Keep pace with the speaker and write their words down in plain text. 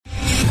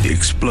The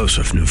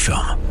explosive new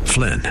film,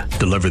 Flynn,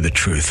 deliver the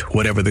truth,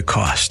 whatever the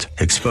cost,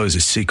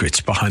 exposes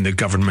secrets behind the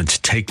government's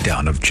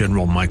takedown of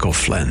General Michael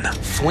Flynn.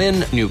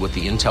 Flynn knew what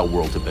the intel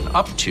world had been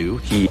up to.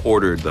 He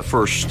ordered the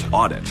first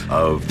audit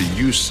of the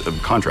use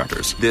of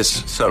contractors.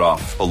 This set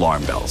off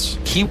alarm bells.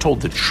 He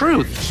told the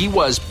truth. He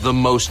was the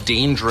most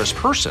dangerous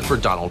person for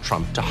Donald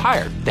Trump to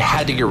hire. They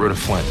had to get rid of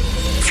Flynn.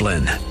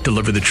 Flynn,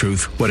 deliver the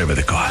truth, whatever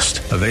the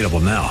cost. Available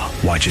now.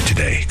 Watch it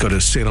today. Go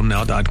to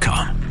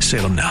salemnow.com.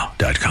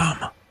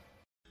 salemnow.com.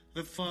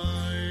 The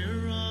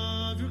fire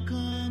of your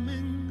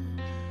coming,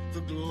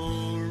 the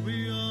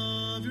glory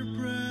of your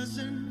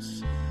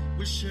presence,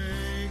 will shake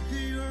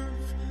the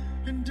earth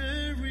and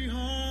every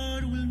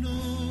heart will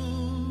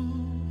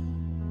know.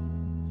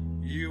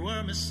 You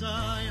are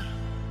Messiah,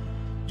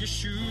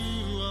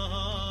 Yeshua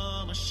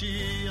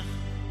HaMashiach,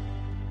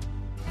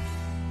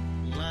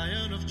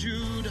 Lion of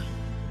Judah,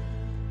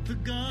 the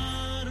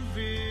God of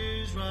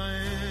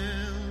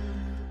Israel.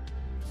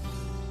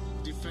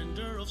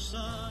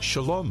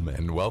 Shalom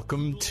and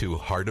welcome to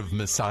Heart of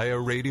Messiah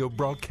radio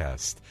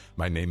broadcast.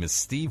 My name is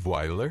Steve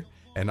Weiler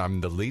and I'm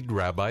the lead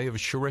rabbi of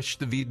Shoresh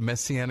David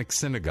Messianic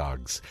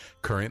Synagogues.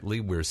 Currently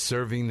we're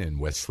serving in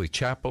Wesley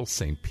Chapel,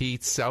 St.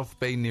 Pete, South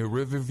Bay near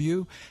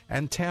Riverview,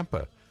 and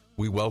Tampa.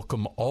 We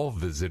welcome all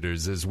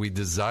visitors as we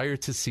desire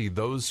to see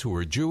those who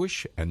are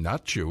Jewish and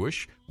not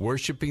Jewish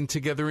worshiping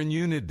together in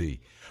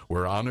unity.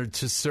 We're honored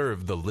to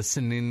serve the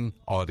listening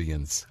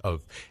audience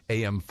of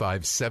AM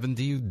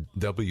 570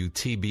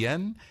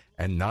 WTBN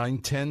and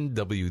 910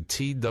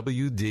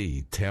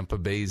 WTWD, Tampa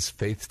Bay's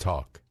Faith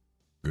Talk.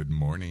 Good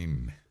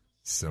morning.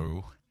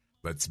 So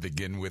let's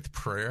begin with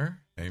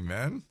prayer.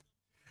 Amen.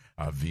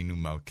 Avinu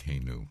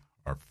Malkeinu,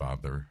 our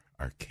Father,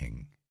 our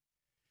King.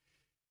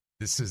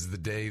 This is the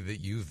day that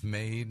you've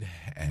made,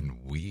 and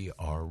we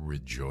are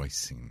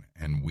rejoicing,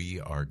 and we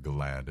are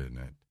glad in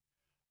it.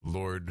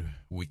 Lord,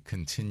 we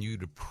continue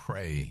to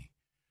pray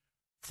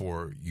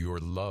for your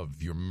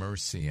love, your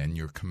mercy, and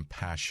your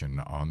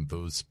compassion on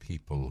those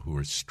people who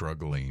are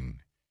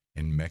struggling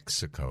in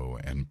Mexico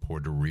and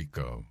Puerto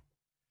Rico.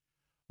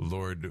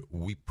 Lord,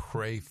 we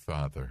pray,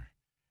 Father,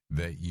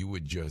 that you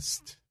would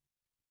just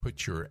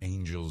put your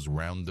angels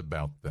round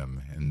about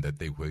them and that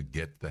they would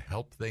get the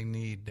help they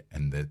need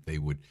and that they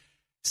would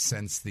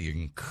sense the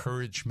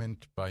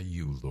encouragement by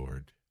you,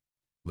 Lord.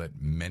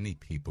 Let many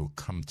people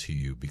come to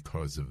you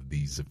because of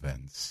these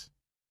events.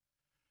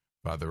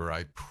 Father,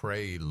 I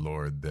pray,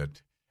 Lord,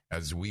 that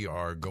as we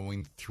are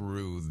going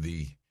through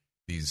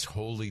these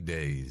holy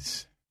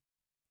days,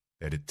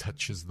 that it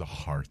touches the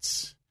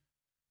hearts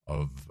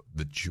of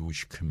the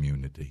Jewish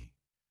community,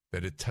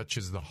 that it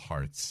touches the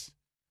hearts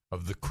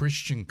of the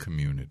Christian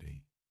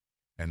community,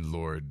 and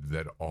Lord,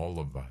 that all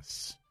of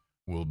us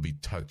will be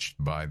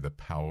touched by the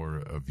power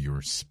of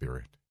your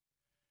Spirit.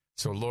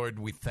 So, Lord,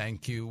 we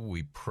thank you,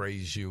 we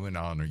praise you, and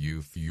honor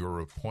you for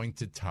your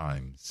appointed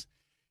times,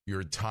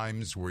 your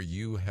times where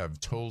you have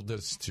told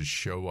us to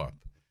show up.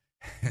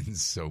 And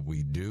so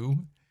we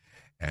do,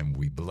 and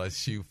we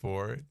bless you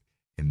for it.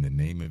 In the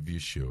name of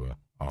Yeshua,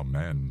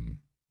 amen.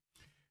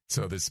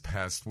 So this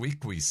past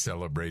week, we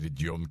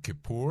celebrated Yom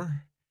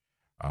Kippur.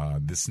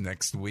 This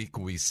next week,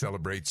 we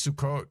celebrate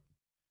Sukkot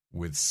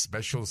with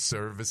special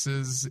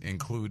services,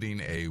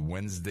 including a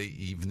Wednesday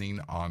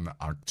evening on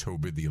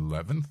October the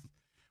 11th,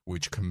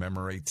 which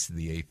commemorates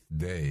the 8th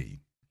day.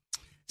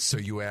 So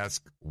you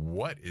ask,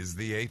 what is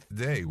the 8th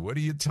day? What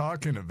are you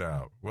talking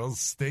about? Well,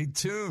 stay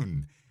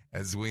tuned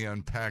as we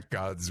unpack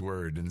God's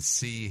word and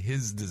see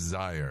his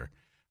desire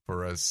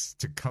for us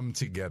to come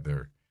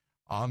together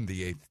on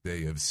the 8th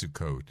day of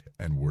Sukkot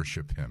and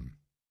worship him.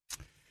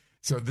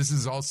 So this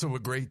is also a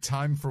great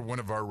time for one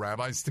of our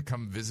rabbis to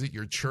come visit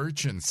your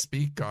church and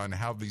speak on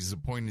how these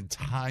appointed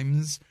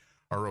times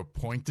are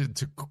important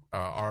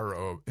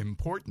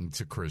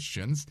to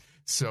Christians.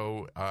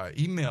 So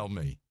email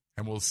me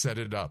and we'll set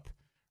it up,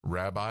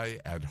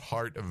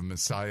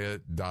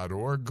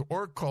 rabbi@heartofmessiah.org,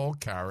 or call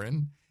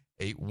Karen,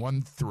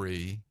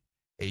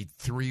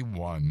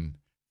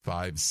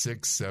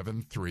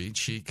 813-831-5673.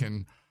 She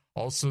can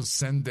also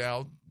send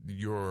out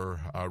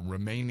your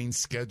remaining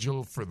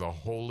schedule for the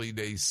Holy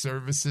Day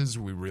services.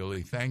 We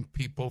really thank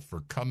people for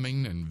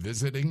coming and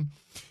visiting.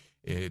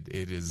 It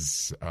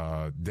is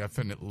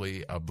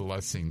definitely a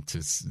blessing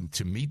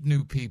to meet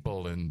new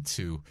people and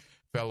to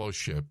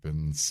fellowship,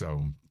 and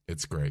so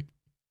it's great.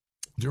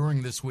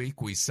 During this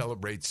week, we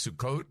celebrate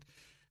Sukkot,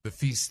 the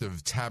Feast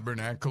of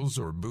Tabernacles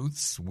or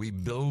Booths. We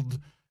build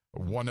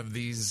one of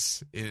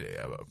these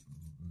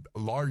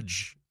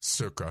large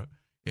sukkah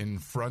in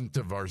front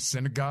of our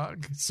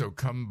synagogue. So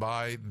come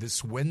by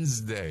this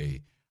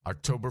Wednesday,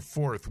 October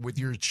 4th, with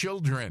your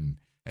children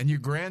and your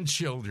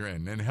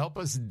grandchildren and help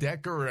us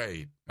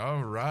decorate.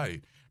 All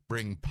right.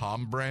 Bring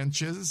palm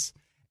branches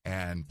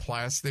and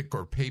plastic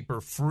or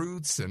paper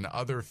fruits and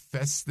other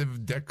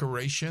festive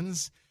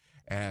decorations,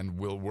 and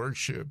we'll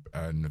worship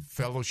and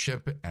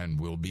fellowship, and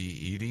we'll be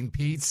eating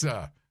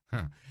pizza.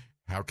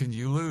 How can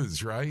you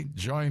lose, right?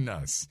 Join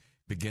us.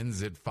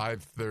 Begins at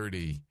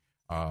 5:30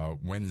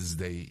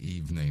 Wednesday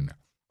evening.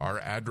 Our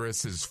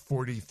address is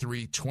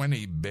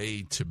 4320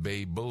 Bay to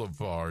Bay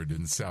Boulevard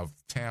in South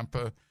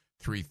Tampa,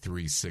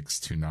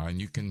 33629.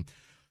 You can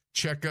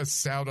check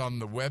us out on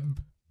the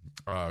web,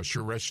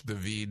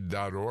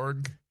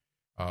 shoreshdavid.org.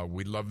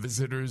 We love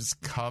visitors.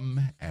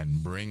 Come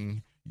and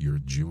bring your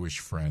Jewish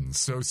friends.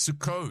 So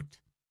Sukkot.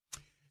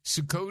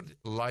 Sukkot,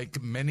 like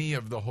many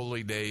of the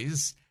holy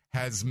days,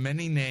 has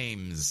many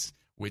names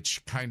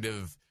which kind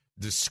of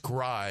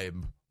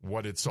describe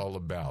what it's all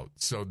about.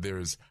 So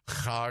there's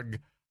Chag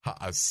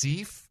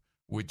HaAsif,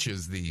 which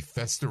is the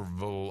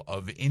festival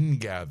of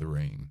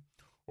ingathering,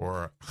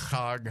 or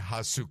Chag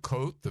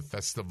HaSukkot, the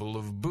festival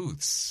of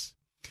booths.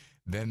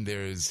 Then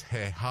there's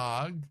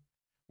Hehag,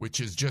 which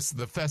is just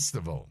the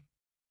festival.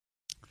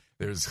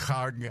 There's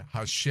Chag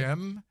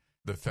Hashem,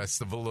 the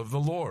festival of the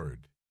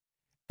Lord.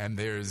 And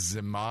there's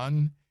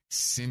Zeman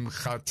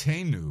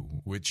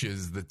Simchatenu, which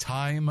is the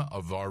time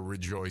of our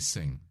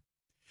rejoicing.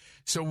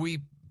 So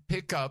we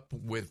pick up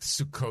with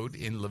Sukkot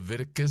in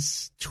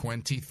Leviticus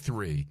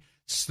 23,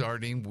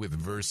 starting with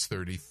verse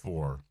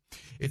 34.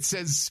 It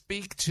says,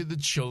 "Speak to the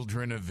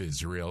children of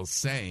Israel,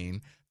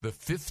 saying, the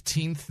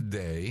 15th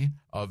day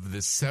of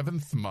the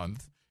 7th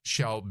month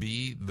shall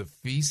be the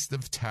Feast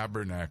of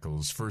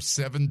Tabernacles for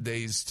 7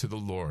 days to the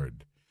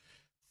Lord.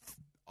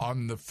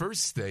 On the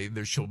first day,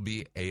 there shall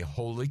be a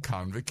holy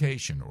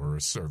convocation," or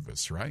a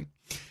service, right?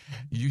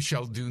 "You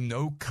shall do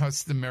no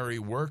customary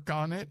work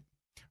on it.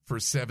 For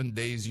 7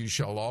 days you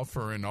shall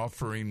offer an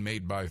offering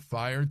made by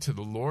fire to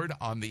the Lord.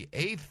 On the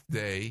 8th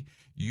day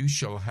you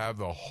shall have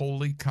a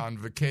holy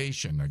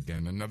convocation,"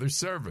 again, another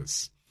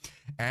service.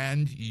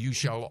 "And you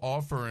shall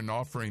offer an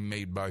offering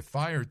made by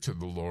fire to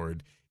the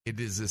Lord. It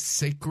is a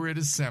sacred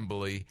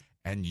assembly,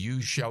 and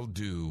you shall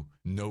do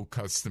no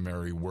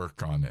customary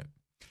work on it."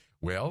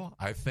 Well,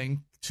 I think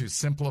to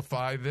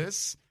simplify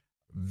this,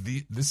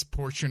 this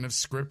portion of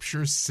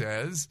Scripture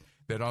says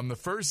that on the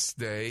first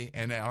day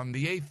and on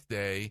the 8th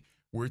day,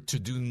 we're to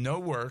do no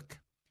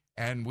work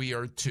and we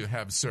are to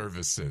have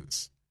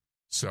services.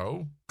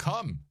 So,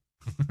 come.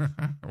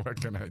 What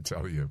can I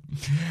tell you?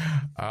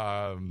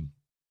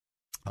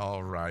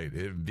 All right.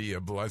 It'd be a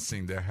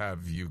blessing to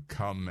have you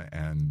come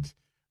and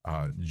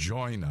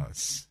join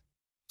us.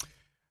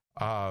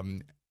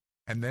 And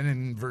then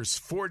in verse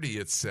 40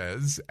 it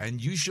says,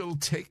 "And you shall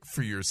take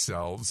for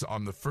yourselves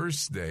on the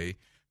first day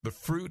the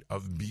fruit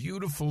of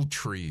beautiful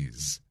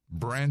trees,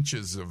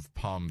 branches of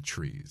palm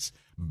trees,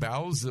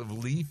 boughs of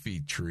leafy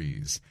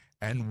trees,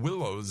 and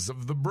willows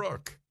of the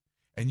brook.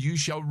 And you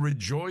shall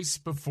rejoice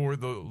before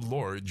the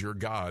Lord your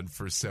God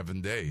for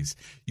 7 days.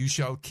 You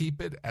shall keep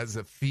it as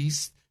a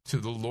feast to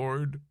the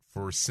Lord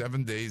for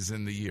 7 days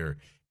in the year.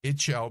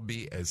 It shall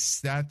be a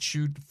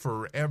statute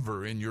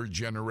forever in your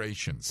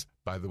generations."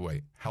 By the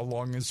way, how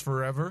long is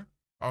forever?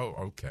 Oh,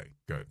 okay,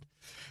 good.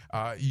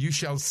 "You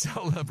shall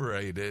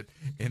celebrate it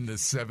in the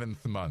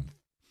 7th month.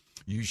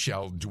 You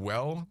shall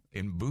dwell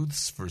in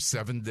booths for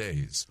 7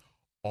 days.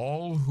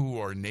 All who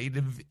are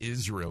native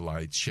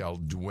Israelites shall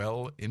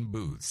dwell in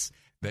booths,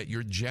 that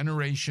your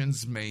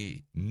generations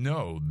may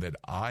know that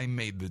I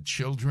made the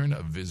children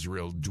of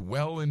Israel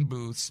dwell in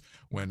booths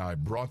when I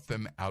brought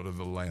them out of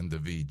the land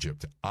of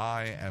Egypt.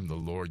 I am the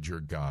Lord your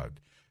God."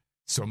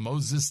 So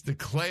Moses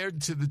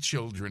declared to the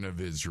children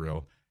of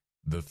Israel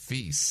the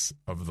feasts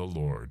of the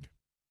Lord.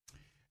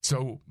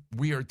 So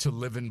we are to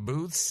live in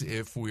booths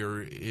if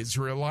we're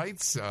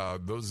Israelites.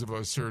 Those of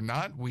us who are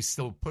not, we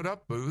still put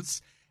up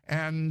booths,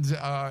 and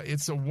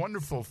it's a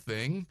wonderful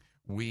thing.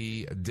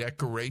 We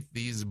decorate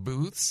these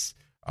booths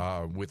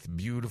with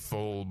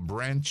beautiful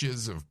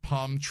branches of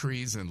palm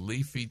trees and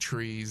leafy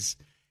trees,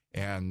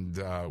 and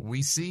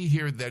we see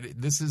here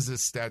that this is a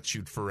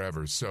statute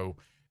forever. So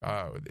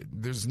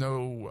there's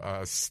no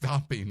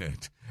stopping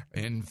it.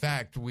 In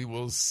fact, we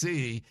will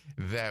see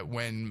that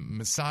when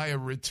Messiah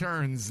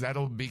returns,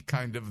 that'll be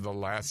kind of the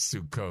last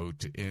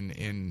Sukkot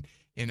in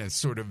a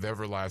sort of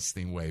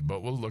everlasting way.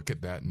 But we'll look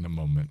at that in a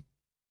moment.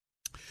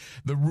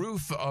 The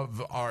roof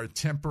of our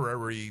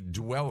temporary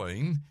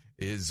dwelling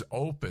is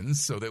open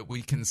so that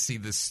we can see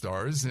the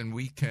stars and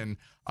we can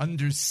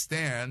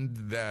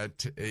understand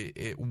that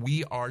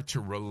we are to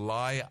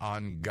rely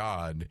on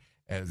God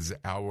as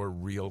our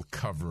real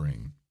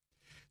covering.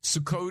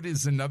 Sukkot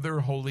is another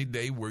holy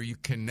day where you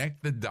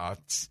connect the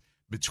dots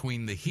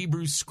between the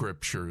Hebrew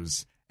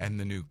Scriptures and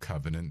the New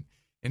Covenant.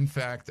 In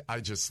fact, I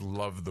just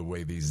love the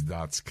way these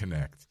dots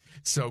connect.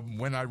 So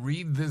when I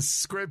read this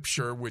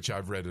scripture, which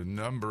I've read a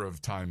number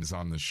of times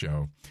on the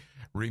show,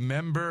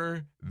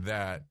 remember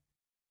that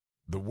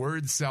the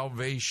word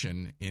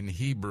salvation in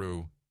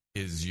Hebrew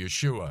is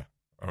Yeshua.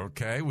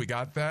 Okay, we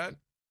got that?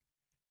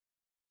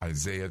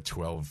 Isaiah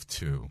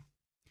 12:2.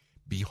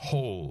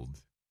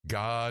 "Behold,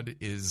 God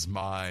is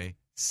my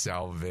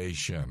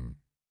salvation.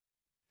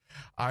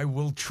 I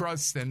will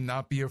trust and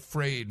not be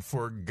afraid,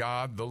 for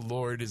God the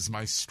Lord is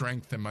my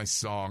strength and my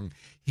song.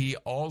 He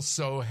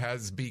also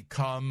has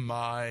become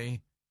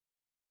my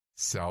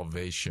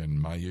salvation,"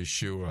 my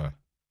Yeshua.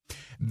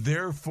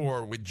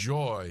 "Therefore, with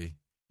joy,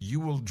 you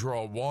will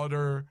draw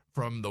water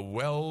from the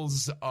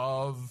wells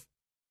of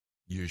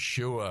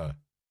Yeshua."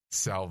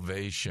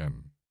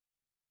 salvation.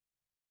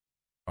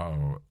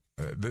 Oh,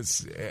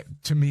 this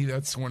to me,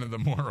 that's one of the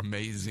more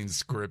amazing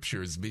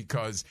scriptures,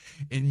 because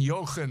in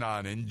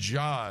Yochanan and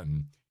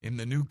John, in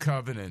the New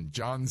Covenant,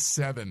 John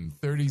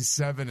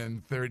 7:37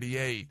 and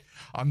 38,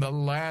 on the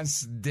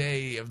last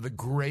day of the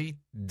great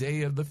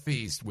day of the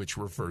feast, which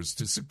refers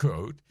to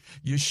Sukkot,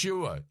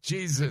 Yeshua,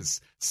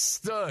 Jesus,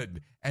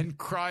 stood and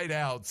cried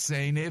out,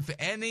 saying, "If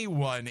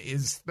anyone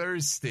is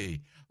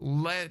thirsty,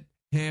 let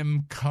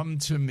him come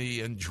to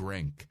me and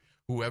drink.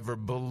 Whoever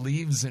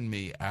believes in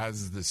me,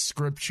 as the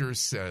scripture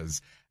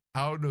says,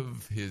 out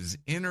of his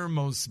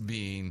innermost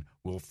being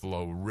will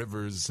flow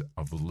rivers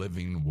of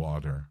living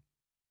water."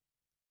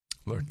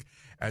 Look,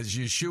 as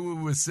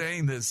Yeshua was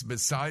saying this,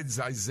 besides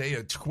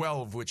Isaiah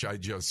 12, which I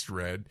just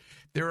read,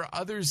 there are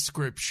other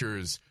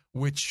scriptures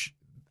which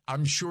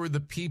I'm sure the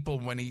people,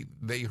 when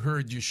they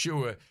heard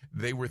Yeshua,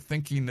 they were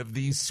thinking of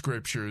these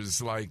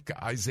scriptures like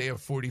Isaiah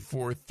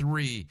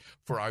 44:3,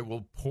 "For I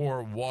will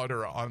pour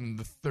water on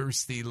the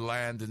thirsty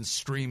land and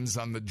streams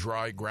on the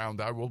dry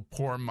ground. I will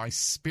pour my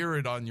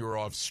spirit on your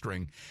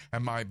offspring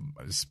and my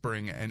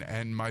spring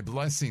and my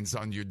blessings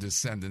on your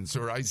descendants."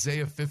 Or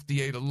Isaiah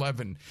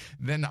 58:11,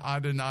 "Then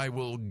Adonai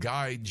will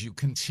guide you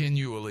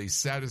continually,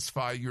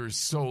 satisfy your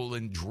soul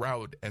in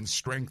drought and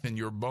strengthen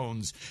your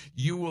bones.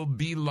 You will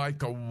be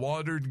like a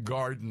watered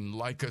garden,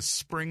 like a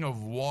spring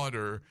of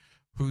water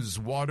whose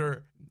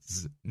waters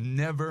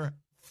never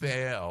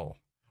fail."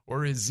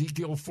 Or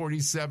Ezekiel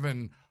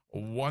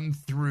 47:1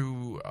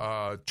 through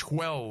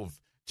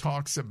 12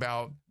 talks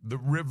about the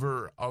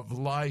river of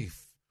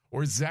life.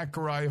 Or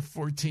Zechariah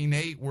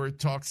 14:8, where it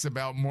talks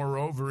about,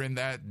 "Moreover, in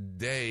that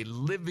day,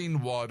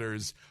 living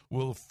waters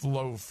will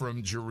flow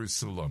from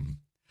Jerusalem."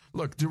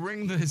 Look,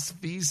 during this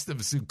feast of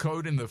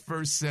Sukkot in the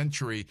first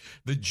century,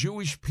 the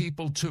Jewish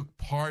people took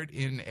part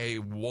in a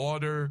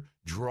water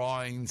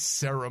drawing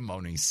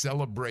ceremony,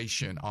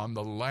 celebration on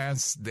the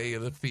last day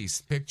of the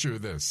feast. Picture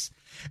this.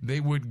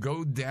 They would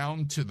go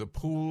down to the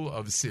pool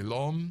of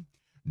Siloam,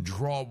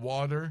 draw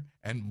water,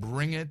 and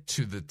bring it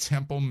to the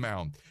Temple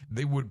Mount.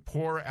 They would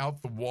pour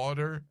out the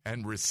water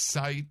and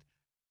recite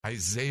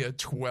Isaiah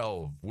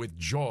 12, "With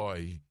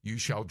joy you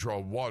shall draw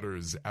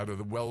waters out of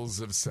the wells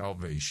of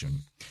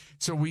salvation."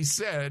 So we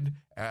said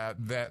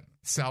that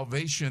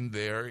salvation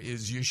there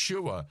is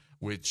Yeshua,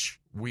 which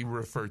we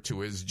refer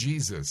to as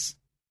Jesus.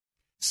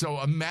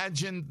 So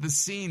imagine the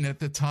scene at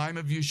the time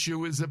of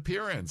Yeshua's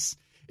appearance.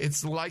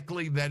 It's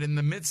likely that in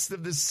the midst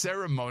of this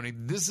ceremony,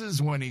 this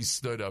is when he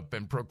stood up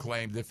and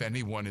proclaimed, "If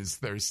anyone is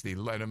thirsty,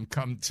 let him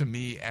come to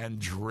me and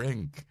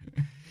drink.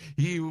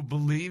 He who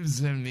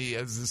believes in me,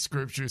 as the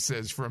scripture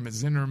says, from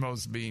his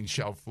innermost being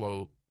shall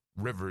flow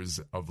rivers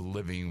of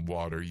living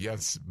water."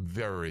 Yes,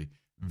 very,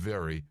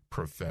 very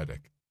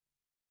prophetic.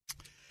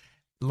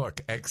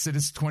 Look,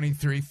 Exodus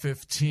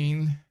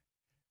 23:15,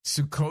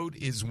 Sukkot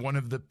is one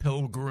of the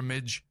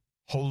pilgrimage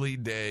holy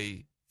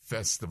day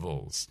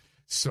festivals.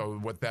 So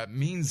what that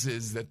means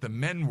is that the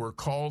men were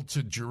called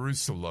to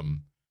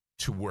Jerusalem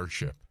to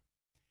worship.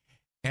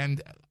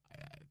 And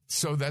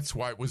so that's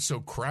why it was so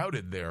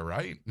crowded there,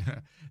 right?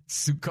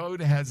 Sukkot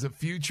has a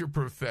future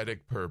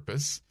prophetic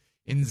purpose.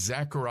 In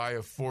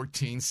Zechariah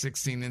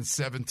 14:16 and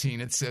 17,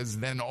 it says,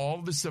 "Then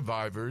all the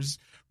survivors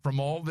from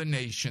all the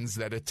nations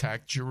that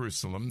attacked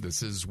Jerusalem,"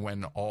 this is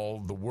when all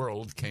the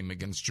world came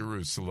against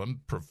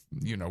Jerusalem,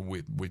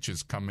 which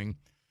is coming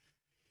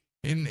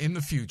in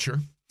the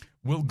future,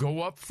 "will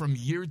go up from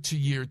year to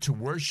year to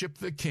worship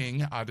the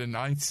King,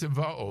 Adonai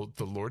Tzevaot,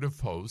 the Lord of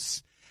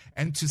hosts,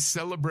 and to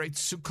celebrate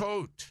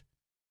Sukkot.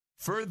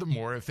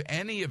 Furthermore, if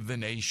any of the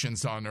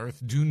nations on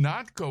earth do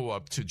not go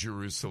up to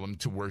Jerusalem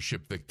to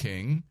worship the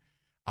King,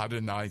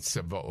 Adonai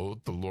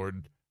Tzevaot, the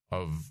Lord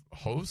of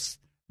hosts,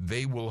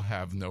 they will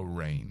have no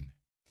rain."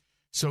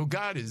 So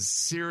God is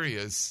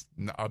serious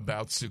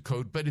about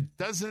Sukkot, but it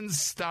doesn't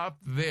stop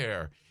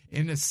there.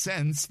 In a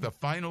sense, the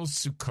final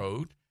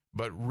Sukkot,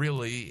 but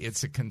really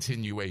it's a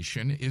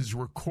continuation, is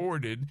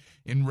recorded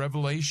in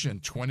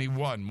Revelation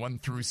 21:1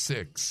 through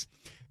 6.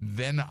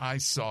 "Then I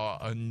saw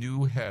a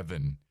new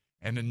heaven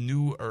and a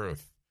new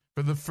earth,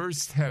 for the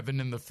first heaven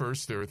and the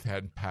first earth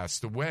had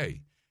passed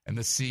away, and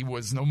the sea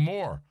was no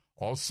more.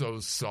 Also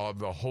saw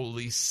the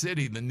holy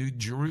city, the new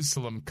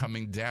Jerusalem,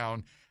 coming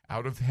down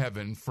out of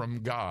heaven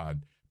from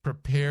God,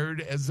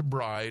 prepared as a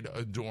bride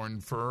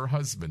adorned for her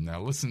husband."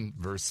 Now listen,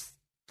 verse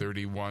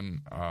 3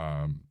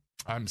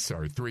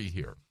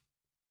 here.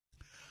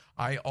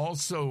 "I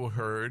also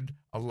heard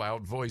a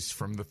loud voice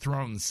from the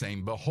throne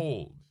saying,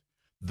 'Behold,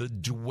 the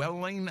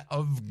dwelling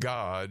of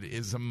God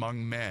is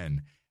among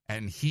men,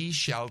 and he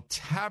shall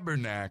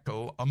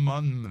tabernacle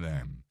among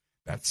them.'"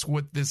 That's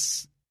what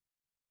this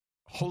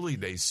holy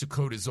day,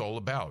 Sukkot, is all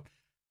about.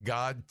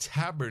 God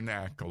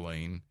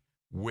tabernacling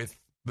with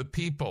the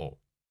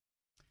people.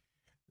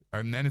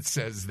 And then it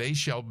says, "They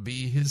shall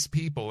be his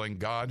people, and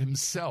God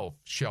himself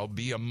shall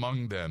be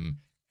among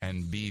them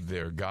and be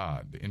their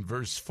God." In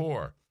verse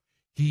 4,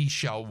 "He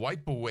shall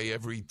wipe away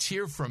every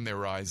tear from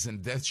their eyes,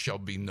 and death shall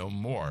be no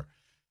more.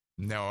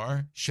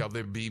 Nor shall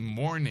there be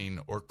mourning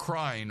or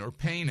crying or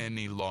pain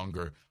any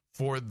longer,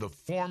 for the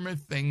former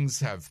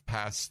things have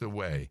passed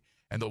away.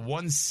 And the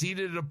one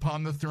seated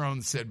upon the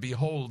throne said,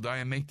 Behold, I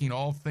am making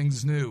all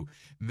things new.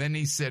 Then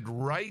he said,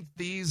 Write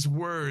these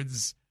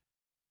words,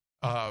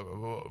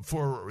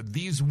 for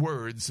these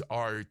words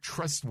are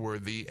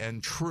trustworthy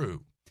and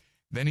true.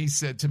 Then he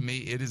said to me,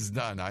 It is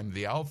done. I'm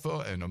the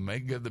Alpha and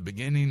Omega, the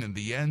beginning and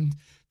the end.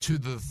 To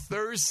the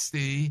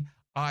thirsty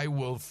I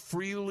will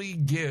freely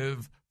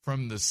give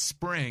from the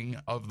spring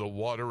of the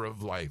water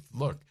of life.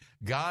 Look,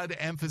 God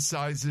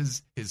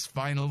emphasizes his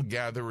final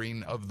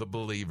gathering of the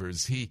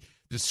believers. He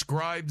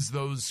describes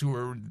those who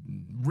are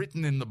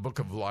written in the book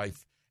of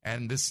life.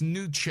 And this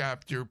new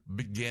chapter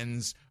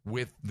begins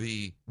with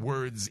the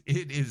words,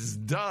 It is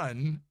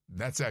done.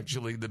 That's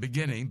actually the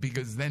beginning,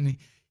 because then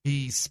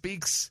he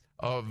speaks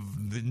of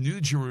the New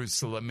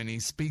Jerusalem, and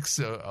he speaks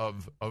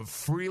of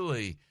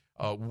freely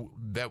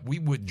that we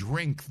would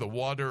drink the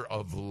water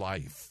of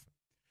life.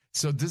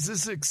 So does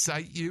this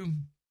excite you?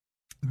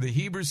 The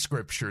Hebrew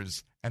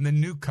Scriptures and the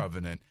New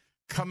Covenant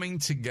coming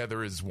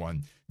together as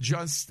one,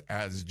 just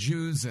as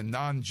Jews and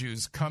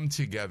non-Jews come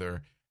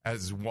together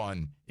as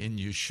one in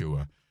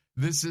Yeshua.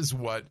 This is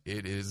what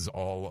it is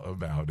all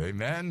about.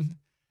 Amen?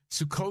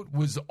 Sukkot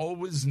was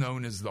always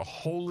known as the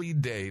holy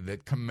day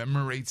that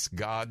commemorates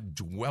God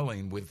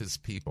dwelling with his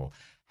people.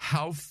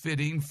 How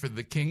fitting for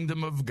the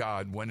kingdom of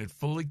God, when it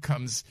fully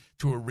comes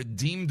to a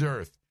redeemed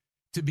earth,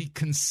 to be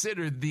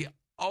considered the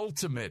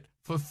ultimate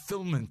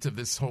fulfillment of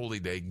this holy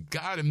day.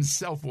 God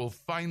himself will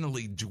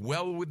finally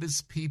dwell with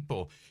his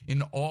people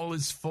in all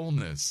his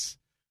fullness.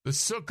 The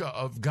Sukkah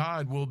of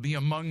God will be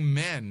among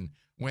men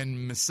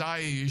when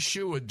Messiah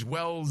Yeshua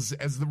dwells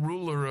as the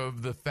ruler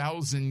of the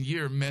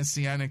 1,000-year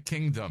Messianic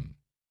kingdom.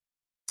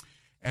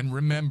 And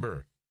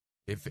remember,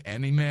 if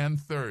any man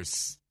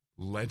thirsts,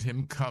 let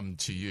him come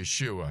to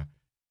Yeshua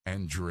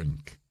and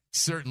drink.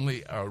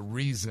 Certainly a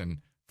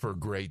reason for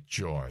great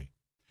joy.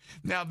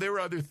 Now, there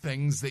are other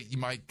things that you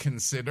might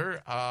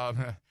consider.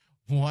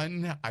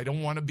 One, I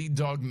don't want to be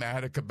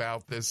dogmatic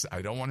about this.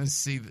 I don't want to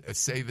say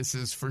this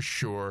is for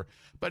sure,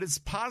 but it's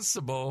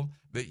possible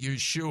that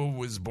Yeshua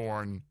was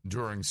born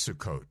during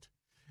Sukkot.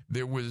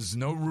 There was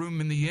no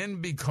room in the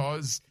inn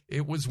because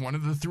it was one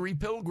of the 3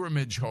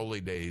 pilgrimage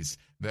holy days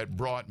that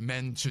brought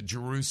men to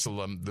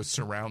Jerusalem, the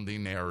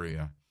surrounding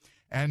area.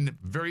 And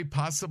very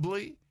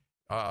possibly,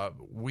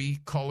 we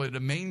call it a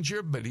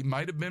manger, but he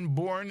might have been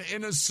born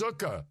in a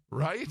sukkah,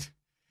 right?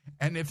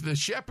 And if the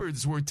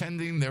shepherds were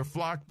tending their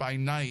flock by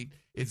night,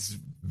 it's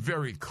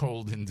very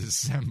cold in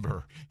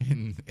December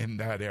in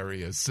that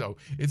area. So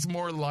it's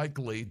more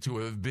likely to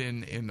have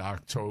been in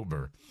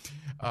October.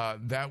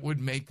 That would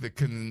make the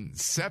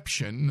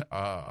conception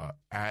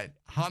at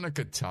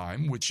Hanukkah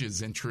time, which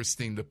is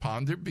interesting to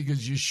ponder,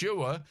 because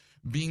Yeshua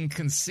being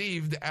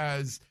conceived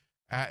as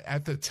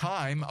at the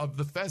time of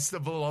the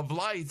Festival of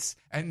Lights,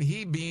 and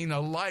he being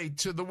a light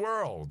to the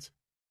world.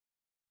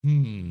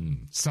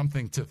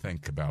 Something to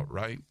think about,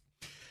 right?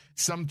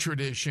 Some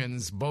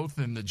traditions, both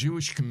in the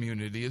Jewish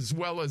community as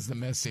well as the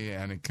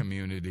Messianic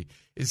community,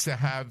 is to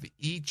have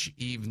each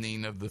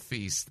evening of the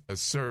feast a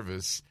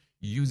service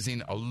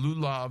using a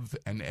lulav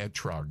and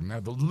etrog. Now,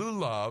 the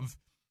lulav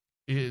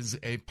is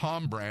a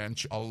palm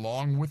branch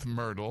along with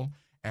myrtle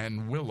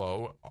and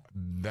willow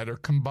that are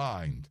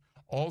combined.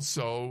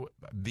 Also,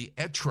 the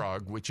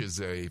etrog, which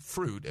is a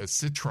fruit, a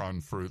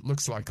citron fruit,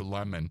 looks like a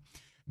lemon,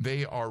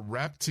 they are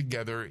wrapped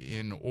together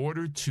in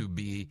order to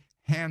be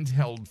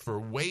handheld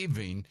for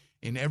waving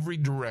in every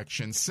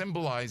direction,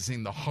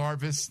 symbolizing the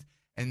harvest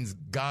and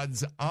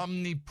God's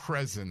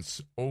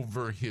omnipresence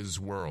over his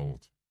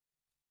world.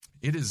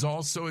 It is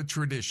also a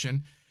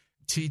tradition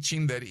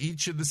teaching that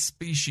each of the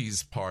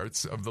species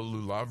parts of the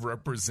lulav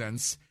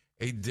represents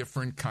a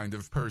different kind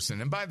of person.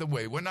 And by the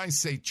way, when I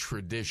say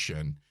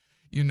tradition,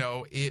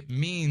 it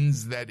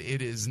means that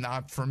it is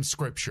not from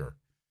Scripture.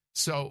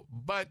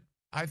 But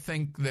I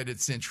think that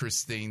it's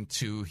interesting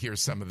to hear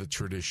some of the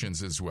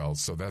traditions as well.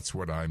 So that's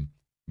what I'm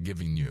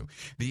giving you.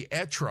 The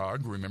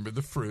etrog, remember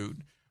the fruit,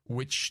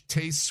 which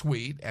tastes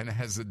sweet and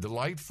has a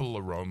delightful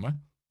aroma,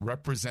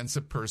 represents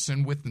a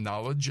person with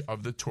knowledge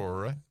of the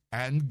Torah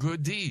and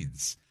good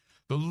deeds.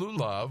 The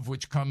lulav,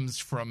 which comes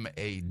from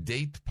a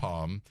date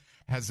palm,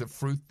 has a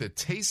fruit that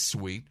tastes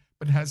sweet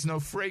but has no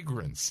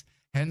fragrance.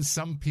 Hence,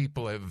 some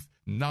people have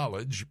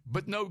knowledge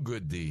but no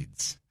good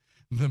deeds.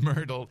 The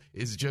myrtle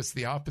is just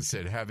the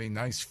opposite, having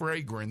nice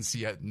fragrance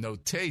yet no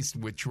taste,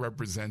 which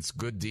represents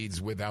good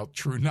deeds without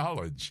true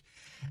knowledge.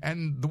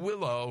 And the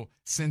willow,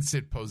 since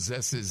it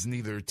possesses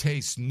neither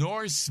taste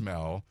nor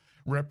smell,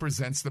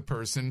 represents the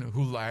person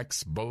who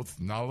lacks both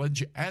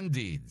knowledge and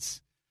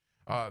deeds.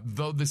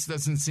 Though this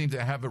doesn't seem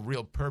to have a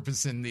real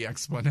purpose in the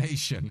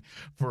explanation,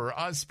 for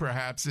us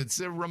perhaps it's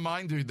a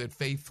reminder that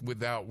faith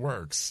without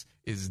works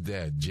is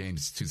dead,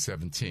 James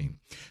 2:17.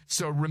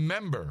 So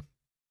remember,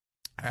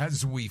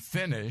 as we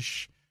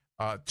finish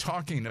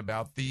talking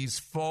about these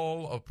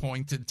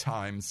fall-appointed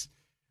times,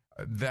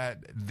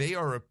 that they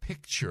are a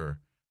picture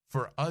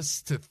for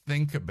us to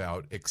think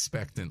about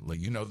expectantly.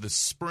 The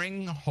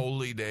spring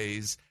holy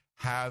days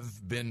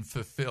have been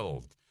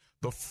fulfilled.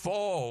 The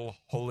fall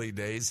holy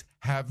days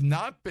have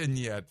not been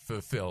yet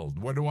fulfilled.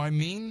 What do I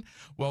mean?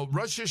 Well,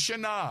 Rosh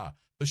Hashanah,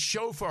 the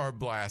shofar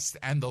blast,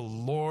 and the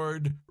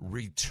Lord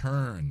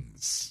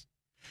returns.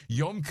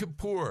 Yom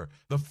Kippur,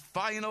 the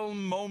final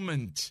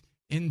moment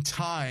in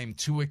time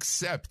to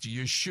accept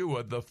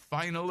Yeshua, the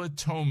final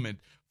atonement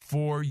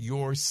for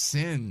your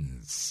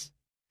sins.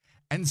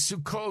 And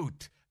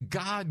Sukkot,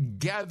 God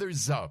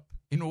gathers up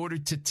in order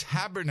to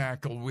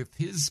tabernacle with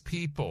his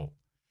people.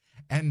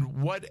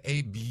 And what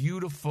a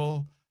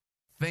beautiful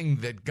thing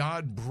that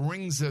God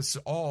brings us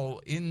all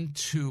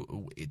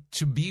into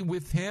to be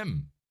with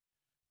him.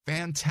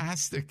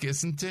 Fantastic,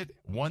 isn't it?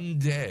 One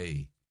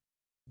day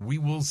we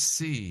will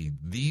see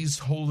these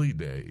holy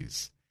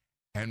days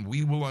and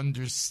we will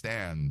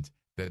understand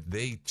that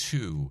they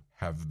too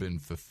have been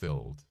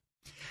fulfilled.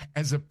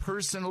 As a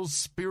personal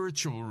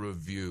spiritual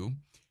review,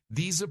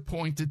 these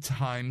appointed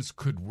times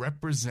could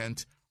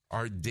represent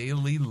our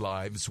daily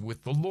lives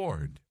with the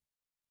Lord.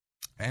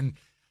 And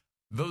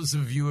those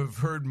of you who have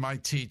heard my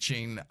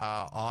teaching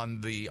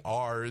on the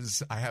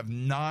R's, I have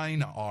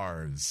 9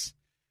 R's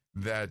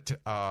that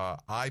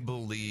I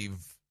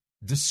believe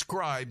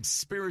describe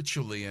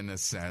spiritually, in a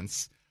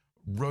sense,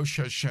 Rosh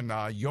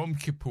Hashanah, Yom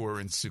Kippur,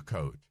 and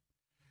Sukkot.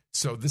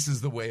 So this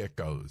is the way it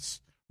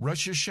goes.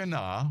 Rosh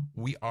Hashanah,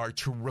 we are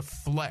to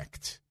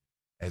reflect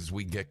as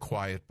we get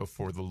quiet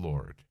before the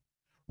Lord.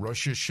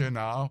 Rosh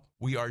Hashanah,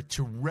 we are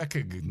to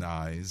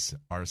recognize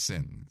our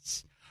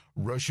sins.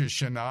 Rosh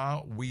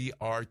Hashanah, we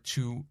are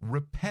to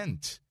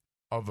repent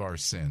of our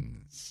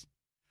sins.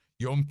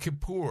 Yom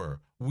Kippur,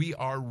 we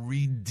are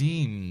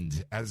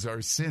redeemed as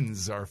our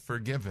sins are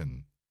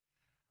forgiven.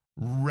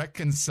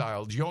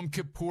 Reconciled. Yom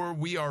Kippur,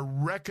 we are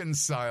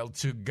reconciled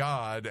to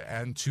God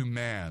and to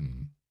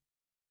man.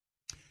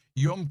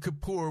 Yom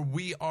Kippur,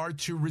 we are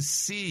to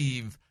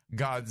receive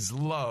God's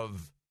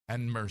love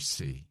and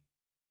mercy.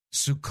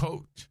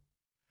 Sukkot,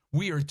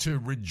 we are to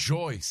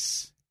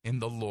rejoice in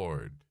the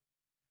Lord.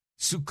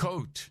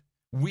 Sukkot,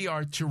 we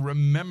are to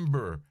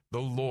remember the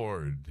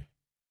Lord.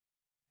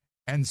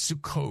 And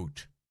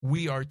Sukkot,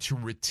 we are to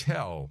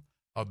retell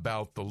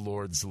about the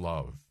Lord's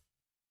love.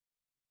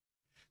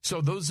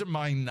 So those are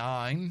my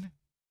 9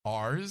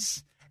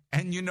 R's.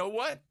 And you know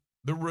what?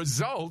 The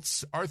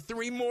results are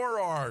 3 more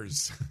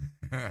R's.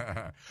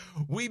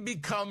 We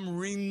become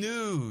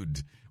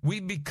renewed.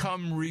 We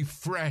become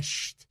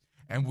refreshed.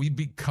 And we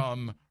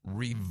become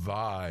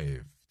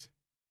revived.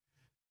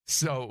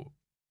 So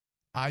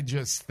I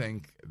just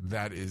think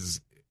that is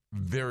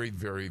very,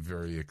 very,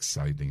 very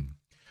exciting.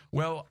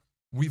 Well,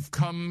 we've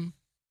come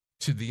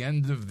to the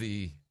end of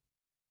the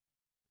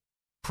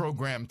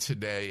program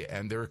today,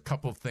 and there are a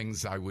couple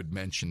things I would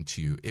mention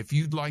to you. If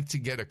you'd like to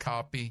get a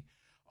copy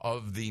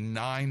of the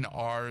 9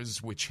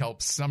 R's, which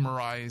helps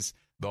summarize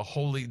the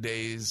holy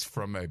days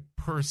from a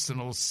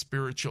personal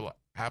spiritual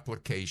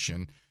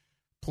application,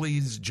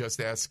 please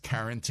just ask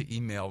Karen to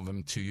email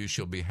them to you.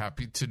 She'll be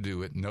happy to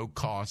do it, no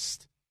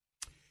cost.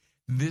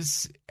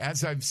 This,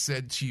 as I've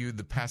said to you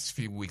the past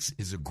few weeks,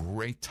 is a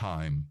great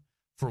time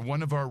for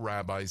one of our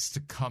rabbis to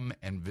come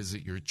and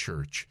visit your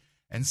church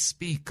and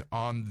speak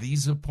on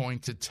these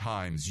appointed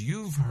times.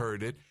 You've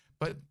heard it,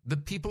 but the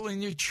people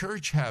in your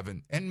church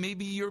haven't, and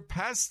maybe your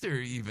pastor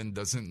even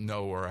doesn't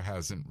know or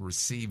hasn't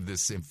received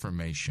this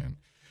information.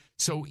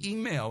 So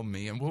email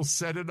me and we'll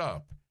set it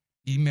up.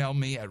 Email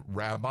me at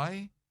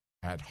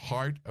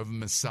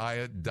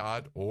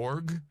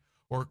rabbi@heartofmessiah.org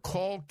or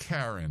call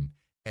Karen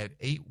at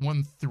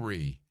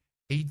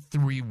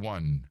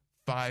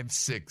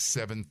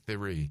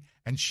 813-831-5673.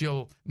 And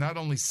she'll not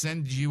only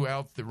send you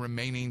out the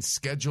remaining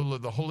schedule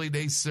of the Holy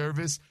Day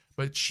service,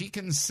 but she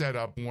can set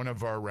up one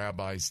of our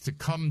rabbis to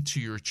come to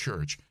your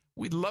church.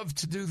 We'd love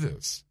to do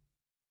this.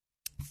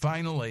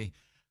 Finally,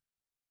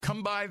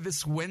 come by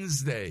this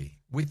Wednesday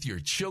with your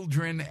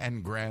children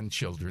and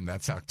grandchildren.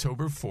 That's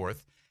October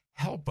 4th.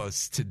 Help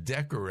us to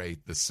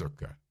decorate the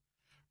sukkah.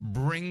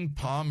 Bring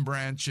palm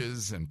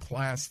branches and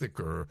plastic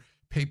or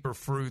paper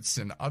fruits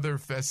and other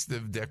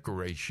festive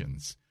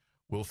decorations.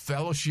 We'll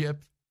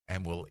fellowship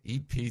and we'll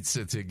eat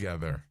pizza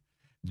together.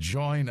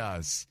 Join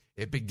us.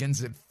 It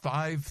begins at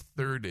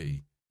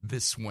 5:30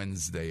 this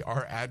Wednesday.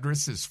 Our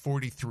address is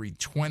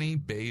 4320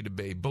 Bay to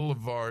Bay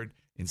Boulevard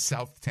in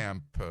South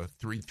Tampa,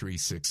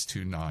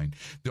 33629.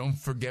 Don't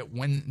forget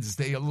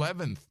Wednesday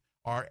 11th,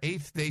 our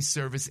 8th day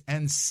service,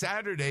 and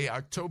Saturday,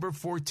 October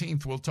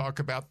 14th. We'll talk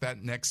about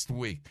that next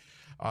week.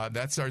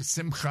 That's our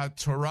Simchat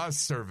Torah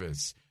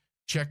service.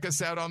 Check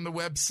us out on the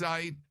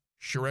website,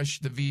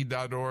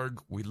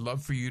 shoreshdavid.org. We'd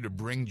love for you to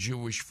bring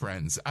Jewish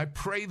friends. I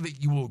pray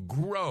that you will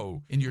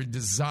grow in your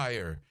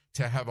desire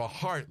to have a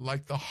heart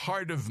like the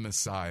heart of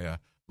Messiah.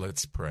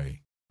 Let's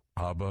pray.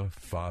 Abba,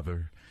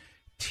 Father,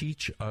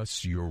 teach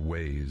us your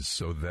ways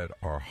so that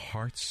our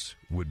hearts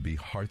would be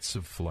hearts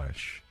of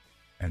flesh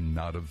and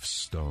not of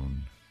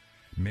stone.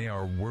 May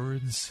our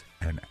words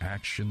and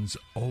actions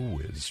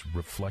always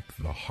reflect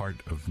the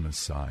heart of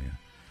Messiah,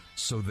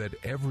 so that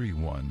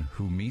everyone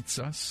who meets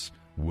us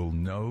will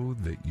know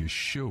that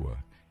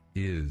Yeshua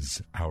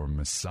is our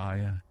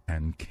Messiah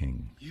and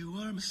King. You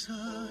are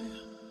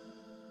Messiah,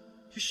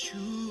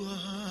 Yeshua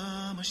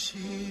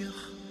HaMashiach,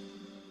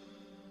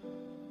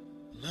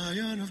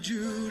 Lion of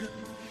Judah,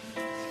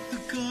 the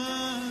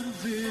God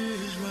of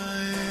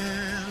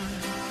Israel.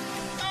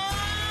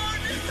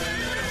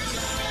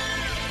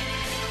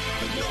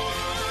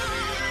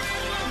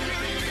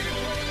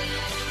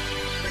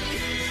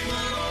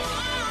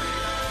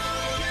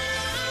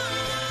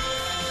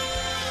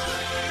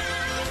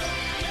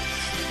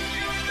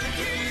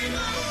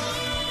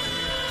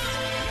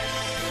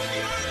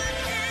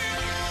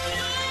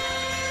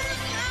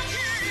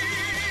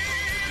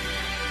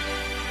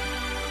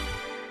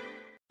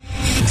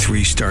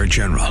 Three-star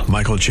General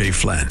Michael J.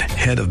 Flynn,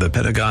 head of the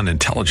Pentagon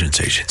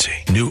Intelligence Agency,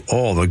 knew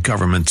all the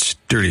government's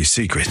dirty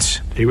secrets.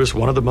 He was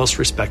one of the most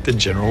respected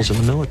generals in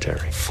the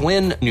military.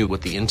 Flynn knew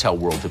what the intel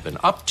world had been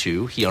up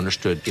to. He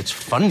understood its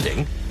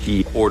funding.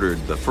 He ordered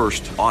the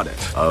first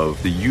audit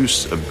of the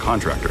use of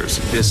contractors.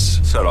 This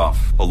set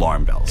off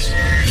alarm bells.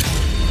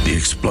 The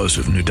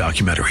explosive new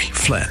documentary,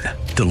 Flynn,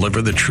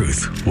 Deliver the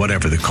Truth,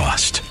 Whatever the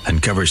Cost,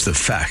 uncovers the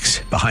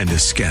facts behind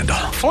this scandal.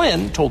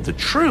 Flynn told the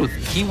truth.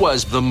 He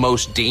was the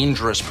most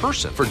dangerous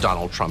person for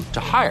Donald Trump to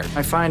hire.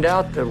 I find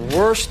out the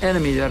worst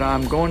enemy that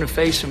I'm going to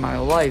face in my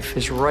life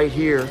is right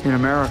here in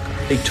America.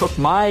 They took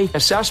my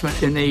assessment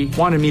and they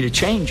wanted me to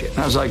change it. And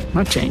I was like, I'm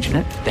not changing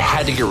it. They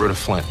had to get rid of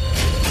Flynn.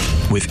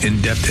 With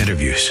in-depth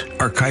interviews,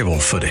 archival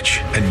footage,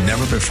 and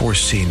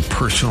never-before-seen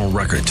personal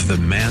records of the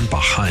man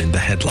behind the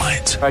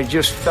headlines. I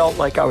just felt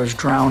like I was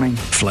drowning.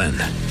 Flynn,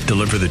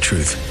 Deliver the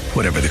Truth,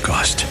 Whatever the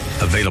Cost.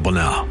 Available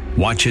now.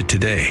 Watch it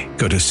today.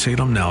 Go to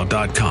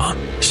salemnow.com.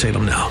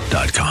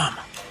 salemnow.com.